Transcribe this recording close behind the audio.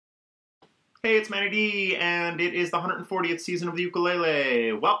Hey, it's Manny D, and it is the 140th season of the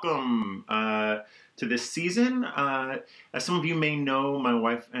ukulele. Welcome to this season. As some of you may know, my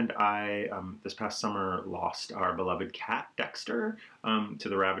wife and I, this past summer, lost our beloved cat, Dexter, to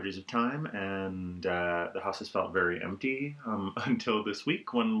the ravages of time, and the house has felt very empty until this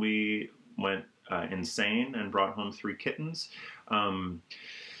week when we went insane and brought home 3 kittens.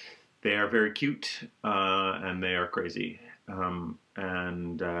 They are very cute, and they are crazy.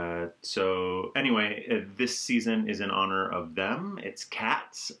 So anyway, this season is in honor of them. It's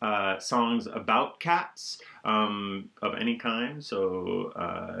cats, songs about cats of any kind. So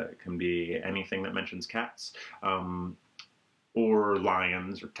it can be anything that mentions cats, or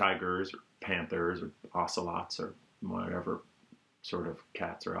lions, or tigers, or panthers, or ocelots, or whatever sort of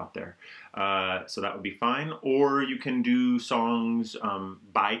cats are out there. So that would be fine. Or you can do songs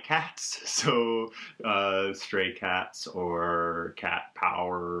by cats, so Stray Cats or Cat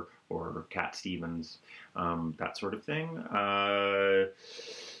Power or Cat Stevens, that sort of thing.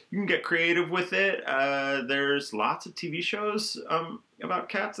 You can get creative with it. There's lots of TV shows about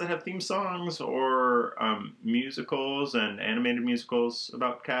cats that have theme songs, or musicals and animated musicals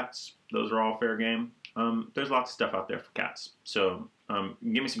about cats. Those are all fair game. There's lots of stuff out there for cats. So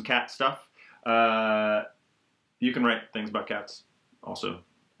give me some cat stuff. You can write things about cats. Also,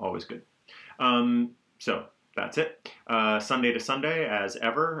 always good. So that's it. Sunday to Sunday, as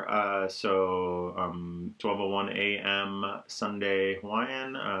ever. 12:01 a.m. Sunday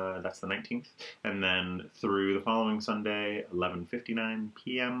Hawaiian. That's the 19th. And then through the following Sunday, 11:59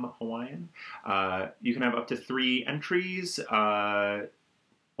 p.m. Hawaiian. You can have up to 3 entries.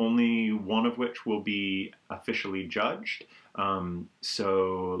 Only one of which will be officially judged.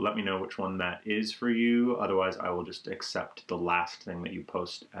 So let me know which one that is for you. Otherwise, I will just accept the last thing that you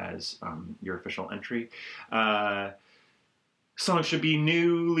post as your official entry. Songs should be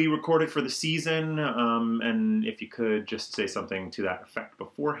newly recorded for the season, and if you could just say something to that effect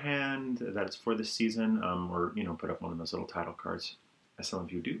beforehand, that it's for this season, or put up one of those little title cards, as some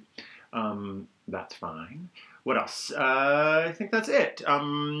of you do. That's fine. What else? I think that's it.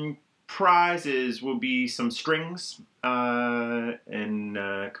 Prizes will be some strings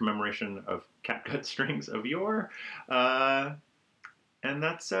in commemoration of catgut strings of yore. And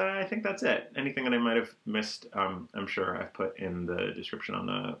that's, I think that's it. Anything that I might have missed, I'm sure I've put in the description on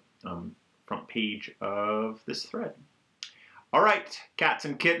the front page of this thread. All right, cats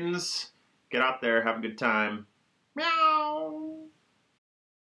and kittens, get out there, have a good time. Meow.